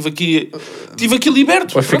quê. E estive aqui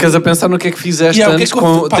liberto. Pois ficas a pensar no que é que fizeste antes,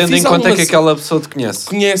 tendo em conta que aquela pessoa te conhece.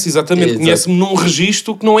 Conhece, exatamente. Conhece-me num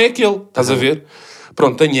registro que não é aquele. Estás a ver?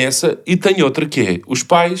 Pronto, tenho essa. E tenho outra que é, os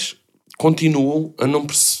pais continuam a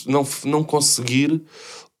não conseguir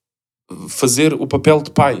fazer o papel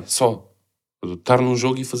de pai, só. Estar num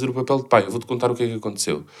jogo e fazer o papel de pai. Eu vou-te contar o que é que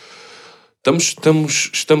aconteceu.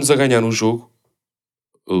 Estamos a ganhar um jogo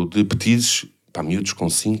de petizes, pá, miúdos com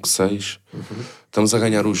 5, 6. Estamos a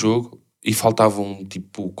ganhar o jogo e faltavam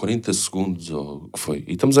tipo 40 segundos ou o que foi.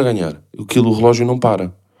 E estamos a ganhar. O relógio não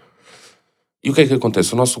para. E o que é que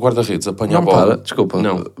acontece? O nosso guarda-redes apanha a bola. Para, desculpa.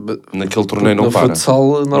 Não, naquele torneio não para. No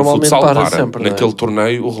futsal normalmente para sempre. Naquele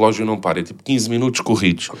torneio o relógio não para. É tipo 15 minutos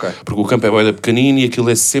corridos. Okay. Porque o campo é bué pequenino e aquilo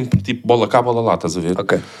é sempre tipo bola cá, bola lá, estás a ver?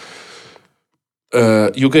 Ok.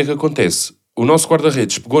 E o que é que acontece? O nosso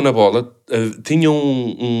guarda-redes pegou na bola, tinha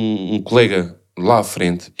um colega lá à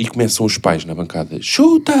frente e começam os pais na bancada.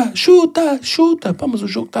 Chuta, chuta, chuta. Pá, mas o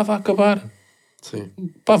jogo estava a acabar. Sim.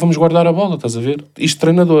 Pá, vamos guardar a bola, estás a ver? Isto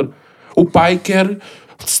treinador. O pai quer...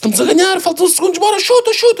 Estamos a ganhar, faltam segundos, bora,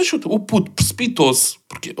 chuta, chuta, chuta. O puto precipitou-se,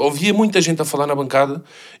 porque havia muita gente a falar na bancada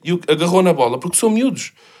e agarrou na bola, porque são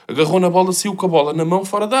miúdos. Agarrou na bola, saiu com a bola na mão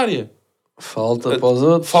fora da área. Falta para os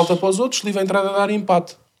outros. Falta para os outros, livre a entrada da área e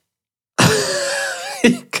empate.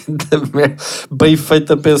 Bem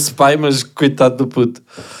feita para esse pai, mas coitado do puto.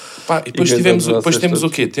 Pá, e depois temos o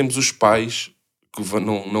quê? Temos os pais que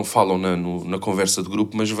não falam na conversa de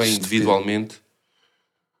grupo, mas vêm individualmente.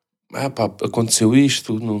 Pá, aconteceu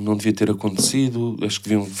isto, não devia ter acontecido, acho que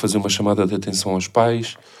deviam fazer uma chamada de atenção aos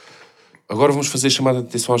pais. Agora vamos fazer chamada de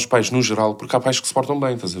atenção aos pais no geral, porque há pais que se portam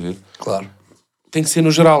bem, estás a ver? Claro. Tem que ser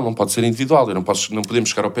no geral, não pode ser individual. Não podemos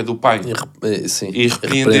chegar ao pé do pai e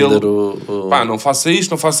repreendê-lo. Pá, não faça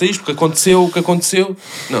isto, porque aconteceu o que aconteceu.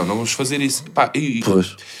 Não vamos fazer isso. Pá,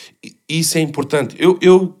 isso é importante.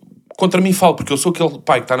 Eu contra mim falo, porque eu sou aquele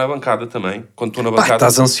pai que está na bancada também, quando estou na bancada.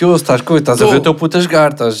 Estás ansioso, estás a ver o teu puto a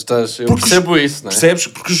jogar, eu percebo isso, não é? Percebes?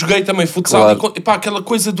 Porque joguei também futsal, claro. E pá, aquela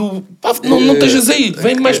coisa do, pá, não estejas aí,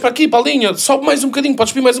 vem mais para aqui, para a linha, sobe mais um bocadinho, podes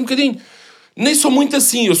subir mais um bocadinho. Nem sou muito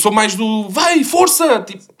assim, eu sou mais do, vai, força,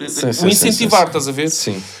 tipo, o incentivar, estás a ver?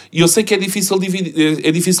 Sim. E eu sei que é difícil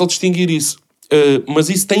distinguir isso, mas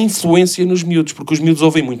isso tem influência nos miúdos, porque os miúdos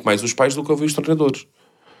ouvem muito mais os pais do que ouvem os treinadores.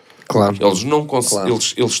 Claro. Eles não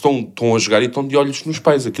eles estão a jogar e estão de olhos nos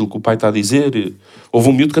pais. Aquilo que o pai está a dizer. Houve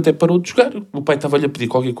um miúdo que até parou de jogar. O pai estava-lhe a pedir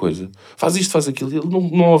qualquer coisa. Faz isto, faz aquilo. Ele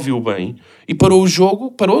não ouviu bem. E parou o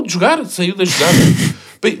jogo, parou de jogar. Saiu da jogada.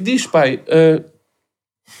 Diz, pai,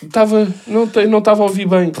 não estava a ouvir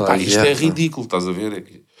bem. Pá, isto é ridículo, estás a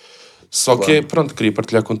ver? Só que, pronto, queria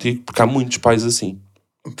partilhar contigo, porque há muitos pais assim.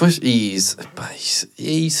 Pois, e isso, é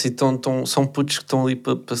isso, então, são putos que estão ali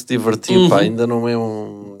para se divertir, pá, ainda não é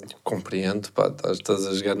compreendo, pá, estás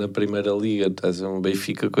a jogar na primeira liga, estás um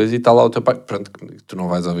Benfica, coisa, e está lá o teu pai, pronto, tu não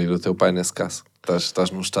vais ouvir o teu pai nesse caso,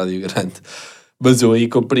 estás num estádio grande, mas eu aí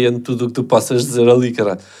compreendo tudo o que tu possas dizer ali,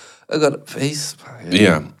 caralho. Agora, é isso, pá.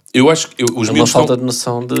 Eu acho que os miúdos uma falta de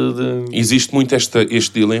noção de... Existe muito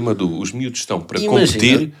este dilema os miúdos estão para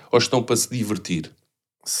competir ou estão para se divertir.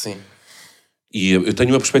 Sim. E eu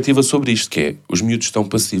tenho uma perspectiva sobre isto, que é, os miúdos estão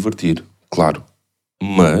para se divertir, claro,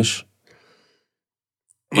 mas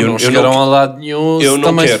não chegarão a lado nenhum se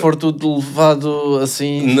também se for tudo levado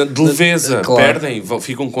assim... De leveza, claro. Perdem,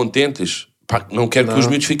 ficam contentes. Pá, não quero que os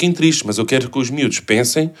miúdos fiquem tristes, mas eu quero que os miúdos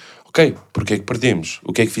pensem, ok, porque é que perdemos?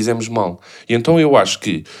 O que é que fizemos mal? E então eu acho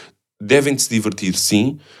que devem de se divertir,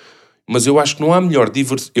 sim, mas eu acho que não há melhor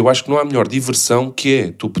diversão que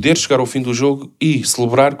é tu poder chegar ao fim do jogo e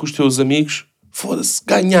celebrar com os teus amigos. Foda-se,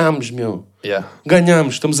 ganhámos, meu.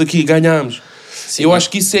 Ganhámos, estamos aqui, ganhámos. Sim. Eu acho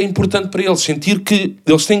que isso é importante para eles,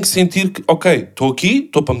 eles têm que sentir que, ok, estou aqui,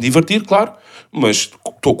 estou para me divertir, claro, mas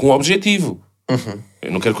estou com um objetivo.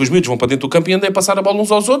 Eu não quero que os miúdos vão para dentro do campo e andem a passar a bola uns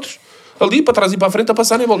aos outros, ali para trás e para a frente a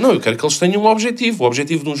passarem a bola. Não, eu quero que eles tenham um objetivo. O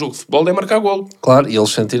objetivo de um jogo de futebol é marcar golo. Claro, e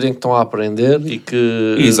eles sentirem que estão a aprender e que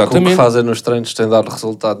o que fazem nos treinos tem dado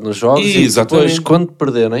resultado nos jogos. E depois, quando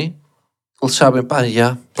perderem, eles sabem, pá,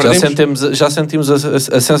 já sentimos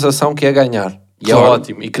a sensação que é ganhar. E claro. É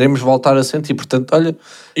ótimo. E queremos voltar a sentir. Portanto, olha,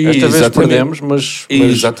 esta vez perdemos, mas...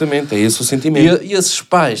 Exatamente, é esse o sentimento. E esses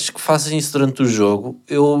pais que fazem isso durante o jogo,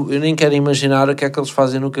 eu nem quero imaginar o que é que eles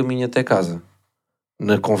fazem no caminho até casa.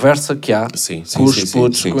 Na conversa que há com os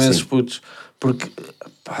putos, com esses putos. Porque...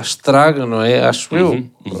 estraga, não é? Acho eu.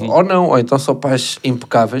 Ou não, ou então são pais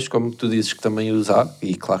impecáveis, como tu dizes que também os há,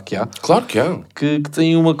 e claro que há. Claro que há. Que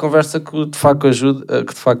têm uma conversa que de facto ajuda.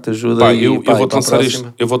 Pá, eu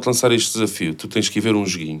vou-te lançar este desafio. Tu tens que ir ver um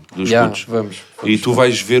joguinho dos putos. Vamos, e tu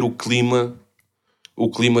vais ver o clima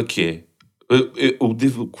que é.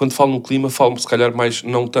 Quando falo no clima, falo se calhar mais,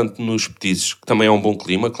 não tanto nos petizes, que também é um bom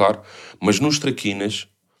clima, claro, mas nos traquinas,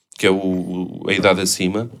 que é a idade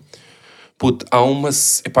acima. Puto, há uma...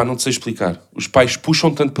 Epá, não te sei explicar. Os pais puxam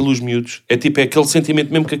tanto pelos miúdos. É aquele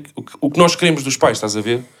sentimento mesmo o que nós queremos dos pais, estás a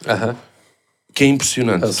ver? que é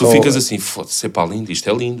impressionante. Tu ficas assim, foda-se, pá, lindo, isto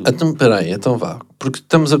é lindo. Então, peraí, então vá. Porque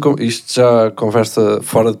estamos isto já conversa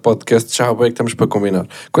fora de podcast, já é que estamos para combinar.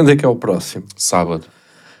 Quando é que é o próximo? Sábado.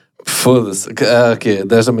 Foda-se. O quê?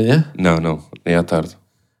 10 da manhã? Não, é à tarde.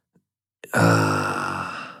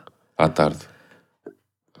 À tarde.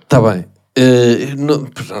 Está bem.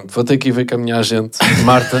 Pronto, vou ter que ir ver com a minha agente,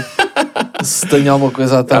 Marta, se tem alguma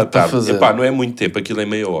coisa à tarde para fazer. Epá, não é muito tempo, aquilo é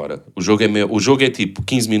meia hora. O jogo é tipo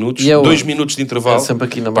 15 minutos, 2 minutos de intervalo. É sempre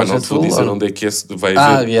aqui na Não te vou dizer onde é que vai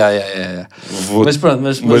haver. Mas pronto,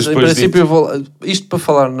 mas em princípio eu vou... Isto para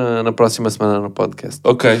falar na próxima semana no podcast.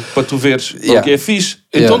 Ok, para tu veres. Porque é fixe.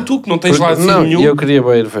 Então tu que não tens lá nenhum... Não, eu queria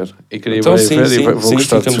bem ir ver. Então sim,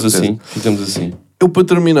 ficamos assim. Eu para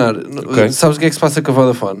terminar, sabes o que é que se passa com a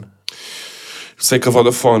Vodafone? Sei que a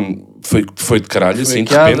Vodafone foi de caralho, assim,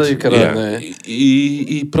 de repente.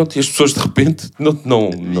 E pronto, e as pessoas de repente não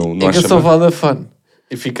é que eu sou Vodafone.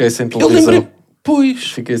 E fiquei sem televisão. Pois.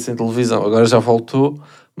 Fiquei sem televisão. Agora já voltou,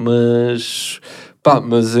 mas...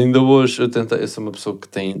 mas ainda hoje eu sou uma pessoa que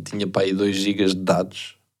tinha para aí 2 GB de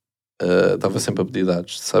dados. Estava sempre a pedir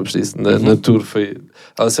dados, sabes disso? Na tour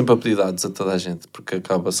estava sempre a pedir dados a toda a gente, porque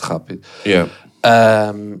acaba-se rápido.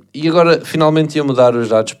 E agora finalmente ia mudar os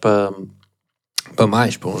dados para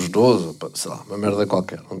uns 12, ou para, sei lá, uma merda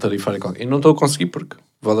qualquer, um tarifário qualquer. E não estou a conseguir porque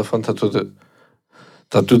Vodafone está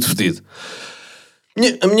tudo fedido.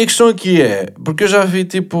 A minha questão aqui é, porque eu já vi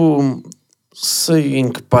tipo, sei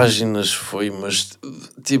em que páginas foi, mas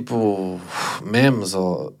tipo, memes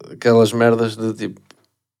ou aquelas merdas de tipo,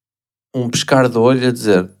 um pescar de olho a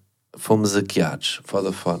dizer, fomos hackeados,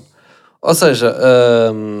 Vodafone. Ou seja,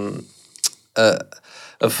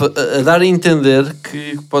 a dar a entender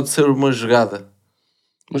que pode ser uma jogada.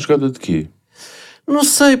 Uma jogada de quê? Não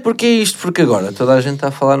sei, porque é isto, porque agora toda a gente está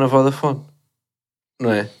a falar na Vodafone, não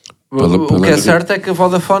é? O que é certo é que a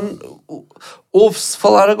Vodafone ouve-se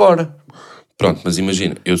falar agora. Pronto, mas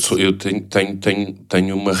imagina, eu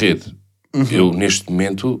tenho uma rede. Eu neste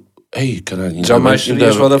momento, caralho,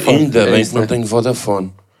 ainda bem que não tenho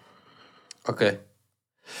Vodafone. Ok.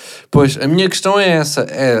 Pois, a minha questão é essa,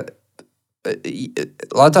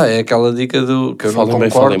 lá está, é aquela dica do que eu falem não bem,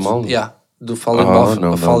 concordo. falem mal. Do falem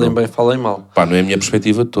mal, falem bem, falem mal. Pá, não é a minha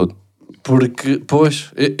perspectiva de todo. Porque,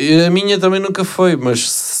 pois, a minha também nunca foi, mas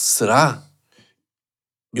será?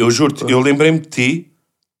 Eu juro-te, eu lembrei-me de ti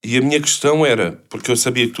e a minha questão era, porque eu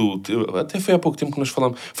sabia que tu, até foi há pouco tempo que nós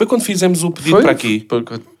falámos, foi quando fizemos o pedido para aqui.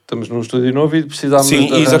 Porque estamos num estúdio novo e precisávamos...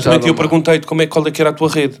 Sim, exatamente, e eu perguntei-te qual é que era a tua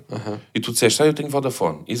rede. E tu disseste, eu tenho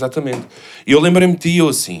Vodafone. Exatamente. E eu lembrei-me de ti e eu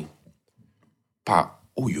assim,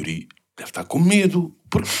 o Yuri deve estar com medo.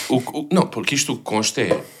 Porque isto que consta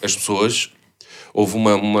é, as pessoas... Houve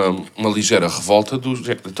uma ligeira revolta do...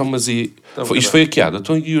 Então, mas isto foi hackeado.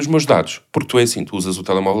 Então, e os meus dados? Porque tu é assim, tu usas o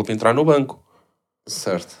telemóvel para entrar no banco.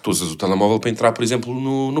 Certo. Tu usas o telemóvel para entrar, por exemplo,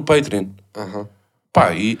 no Patreon.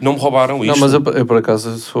 E não me roubaram isto. Não, mas eu por acaso,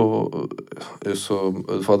 eu sou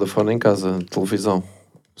Vodafone em casa, televisão.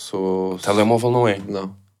 Telemóvel não é?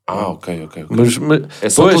 Não. Ok. Mas é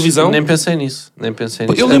só televisão? Nem pensei nisso.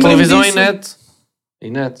 Eu a televisão e net. E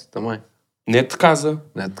net também. Net de casa.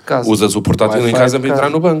 Usas o portátil em casa para entrar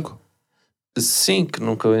no banco. Sim, que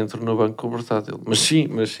nunca entro no banco com o portátil. Mas sim.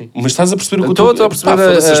 Mas estás a perceber o que eu estou a perceber?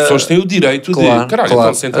 As pessoas têm o direito de... Caralho,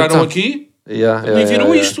 então se entraram aqui, nem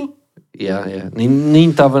viram isto. Nem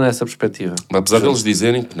estava nessa perspectiva. Apesar de eles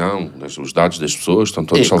dizerem que não, os dados das pessoas estão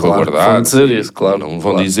todos salvaguardados. Vão dizer isso, claro. Não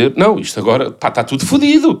vão dizer... Não, isto agora... está tudo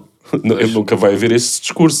fodido. Nunca vai haver esse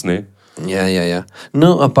discurso, né?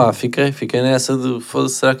 Não, fiquei nessa de...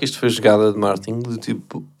 Será que isto foi jogada de marketing? De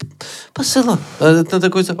tipo... sei lá, tanta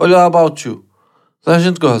coisa. Olha, about you. A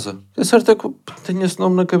gente goza. É certo é que tenho esse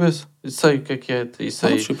nome na cabeça. E sei o que é. E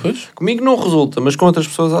sei. Comigo não resulta, mas com outras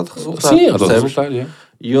pessoas há de resultar. Sim, há de resultar,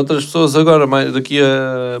 E outras pessoas agora, daqui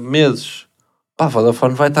a meses, a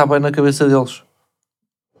Vodafone vai estar bem na cabeça deles.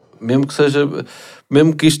 Mesmo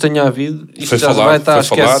que isto tenha havido, isto já vai estar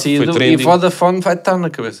esquecido e Vodafone vai estar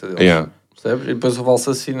na cabeça deles. Percebes? E depois o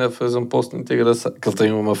Valsacina fez um post muito engraçado, que ele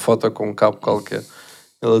tem uma foto com um cabo qualquer.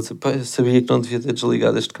 Ele disse, eu sabia que não devia ter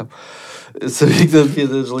desligado este cabo. Eu sabia que não devia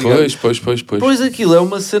ter desligado. Pois. Pois aquilo é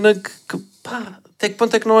uma cena que até que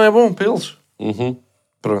ponto é que não é bom para eles?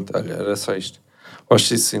 Pronto, olha, era só isto.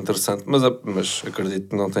 Acho isso interessante, mas acredito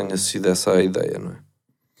que não tenha sido essa a ideia, não é?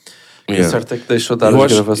 O certo é que deixou de dar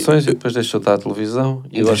as gravações e depois deixou de dar a televisão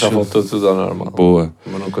e agora já voltou tudo ao normal. Boa.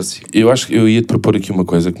 Mas não consigo. Eu acho que eu ia-te propor aqui uma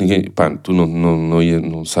coisa que ninguém... tu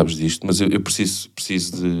não sabes disto, mas eu preciso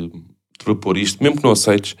de propor isto, mesmo que não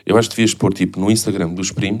aceites, eu acho que devias pôr tipo no Instagram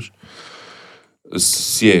dos primos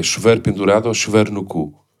se é chuveiro pendurado ou chuveiro no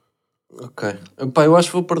cu. Ok. Pá, eu acho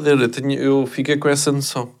que vou perder. Eu fiquei com essa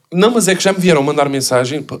noção. Não, mas é que já me vieram mandar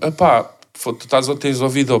mensagem. Pá, tens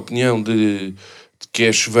ouvido a opinião de que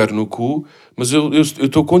é chuveiro no cu, mas eu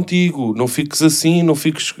estou contigo. Não fiques assim, não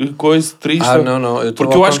fiques triste. Não.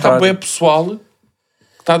 Porque eu acho que há bué pessoal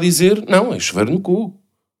que está a dizer, não, é chuveiro no cu.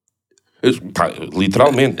 Pá,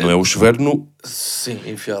 literalmente, não é o chuveiro no... Sim,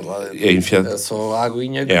 enfiado lá dentro. É enfiado. É só a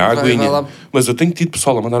aguinha que É a aguinha. vai lá. Mas eu tenho tido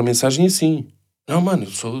pessoal a mandar mensagem assim. Não, mano,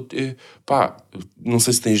 pá, não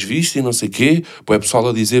sei se tens visto e não sei o quê. É pessoal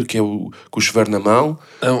a dizer que é com o chuveiro na mão.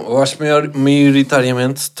 Não, eu acho que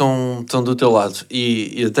maioritariamente estão do teu lado.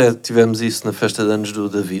 E até tivemos isso na festa de anos do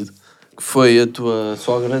David, que foi a tua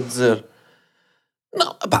sogra dizer: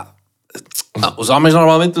 não, pá, não, os homens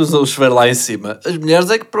normalmente usam o chuveiro lá em cima. As mulheres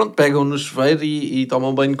é que, pronto, pegam no chuveiro e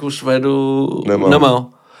tomam banho com o chuveiro na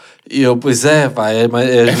mão. E eu, pois é, pá, é as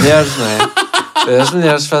mulheres, não é? As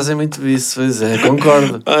mulheres fazem muito isso, pois é,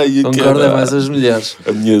 concordo. Concordo, é mais as mulheres.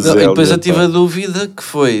 A minha não, e depois eu tive a dúvida que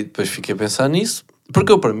foi, depois fiquei a pensar nisso,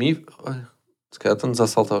 porque eu para mim, olha, se calhar estamos a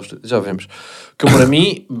saltar os dedos, já vemos, que eu para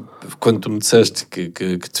mim, quando tu me disseste que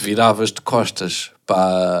te viravas de costas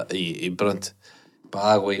e pronto, para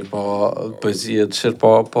a água e depois ia descer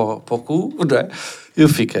para o cu, não é? Eu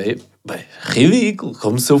fiquei, bem, ridículo,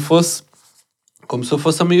 como se eu fosse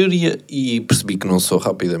a maioria, e percebi que não sou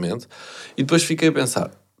rapidamente, e depois fiquei a pensar,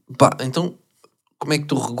 pá, então como é que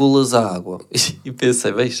tu regulas a água? E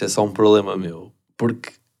pensei, bem, isto é só um problema meu,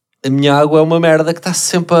 porque a minha água é uma merda que está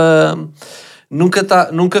sempre a...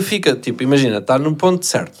 Nunca fica, tipo, imagina, está no ponto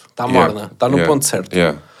certo, está morna, está no ponto certo.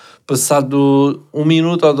 Passado 1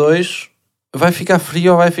 minuto ou 2, vai ficar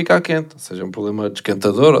frio ou vai ficar quente, ou seja, um problema de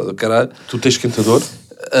esquentador ou do caralho. Tu tens esquentador?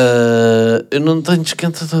 Eu não tenho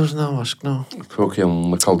esquentador, não, acho que não. O que é?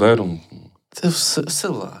 Uma caldeira? Sei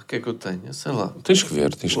lá, o que é que eu tenho? Sei lá. Tens que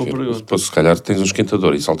ver. Se calhar tens um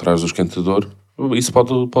esquentador e se alterares o esquentador, isso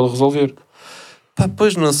pode resolver. Pá,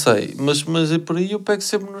 pois não sei, mas é por aí eu pego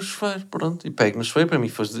sempre no chuveiro, pronto, e pego no chuveiro, para mim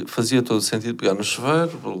fazia todo o sentido pegar no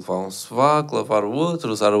chuveiro, levar um sovaco, lavar o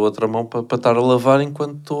outro, usar a outra mão para estar a lavar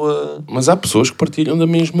enquanto estou a... Mas há pessoas que partilham da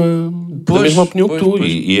mesma opinião que tu,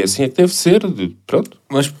 e é assim é que deve ser, pronto.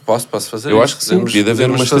 Mas posso fazer eu acho que sim, devia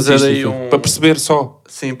haver uma estatística, para perceber só.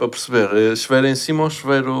 Sim, para perceber, chuveiro em cima ou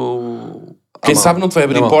chuveiro... Quem sabe não te vai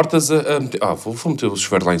abrir portas a meter... vou meter o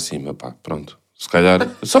chuveiro lá em cima, pá, pronto. Se calhar,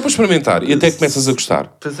 só para experimentar, e até começas a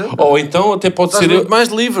gostar. Ou então até pode ser... Estás mais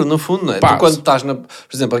livre, no fundo, não é? Tu quando estás por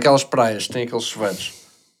exemplo, aquelas praias têm aqueles chuveiros.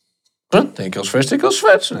 Pronto, tem aqueles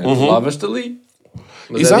chuveiros, não é? Tu lavas-te ali.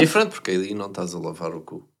 Mas é diferente, porque aí não estás a lavar o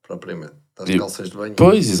cu, propriamente. Estás de calças de banho.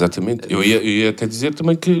 Pois, exatamente. Eu ia até dizer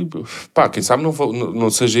também que, pá, quem sabe não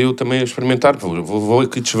seja eu também a experimentar. Vou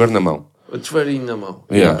aqui de chuveiro na mão. O chuveirinho na mão.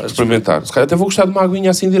 Experimentar. Se calhar até vou gostar de uma aguinha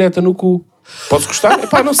assim direta no cu. Posso gostar?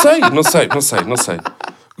 Epá, não sei.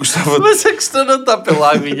 Gostava de... Mas a questão não está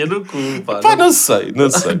pela aguinha no cu, pá. Pá, não sei.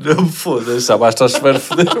 Não me fodas, já basta o chuveiro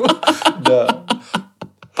foder. Não.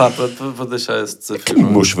 Pá, vou deixar esse desafio.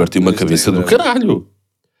 O meu chuveiro tem uma cabeça do caralho.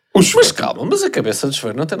 Mas calma, mas a cabeça do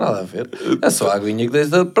chuveiro não tem nada a ver. É só a aguinha que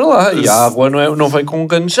desce para lá. E a água não vem com um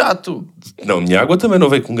gano de jato. Não, a minha água também não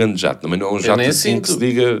vem com um gano de jato. Também não é um jato assim que se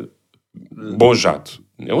diga bom jato.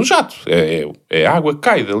 É um jato. É água que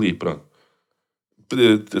cai dali, pronto.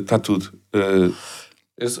 Está tudo.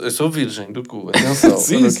 Eu sou virgem do cu, atenção.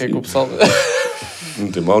 Sim. O que é que o pessoal... Não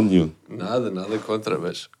tem mal nenhum. Nada contra,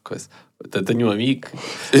 mas coisa. Até tenho um amigo.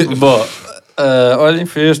 Bom, olhem,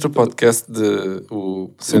 foi este o podcast de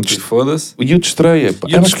o Sente e Foda-se. E o de estreia.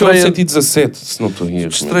 Acho que é o 117, se não estou em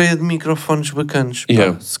erro. Estreia de microfones bacanos.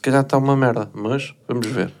 Se calhar está uma merda, mas vamos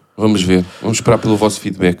ver. Vamos esperar pelo vosso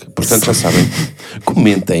feedback. Portanto, já sabem,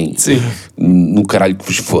 comentem. Sim. No caralho que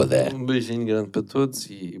vos foda. Um beijinho grande para todos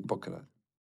e para o caralho.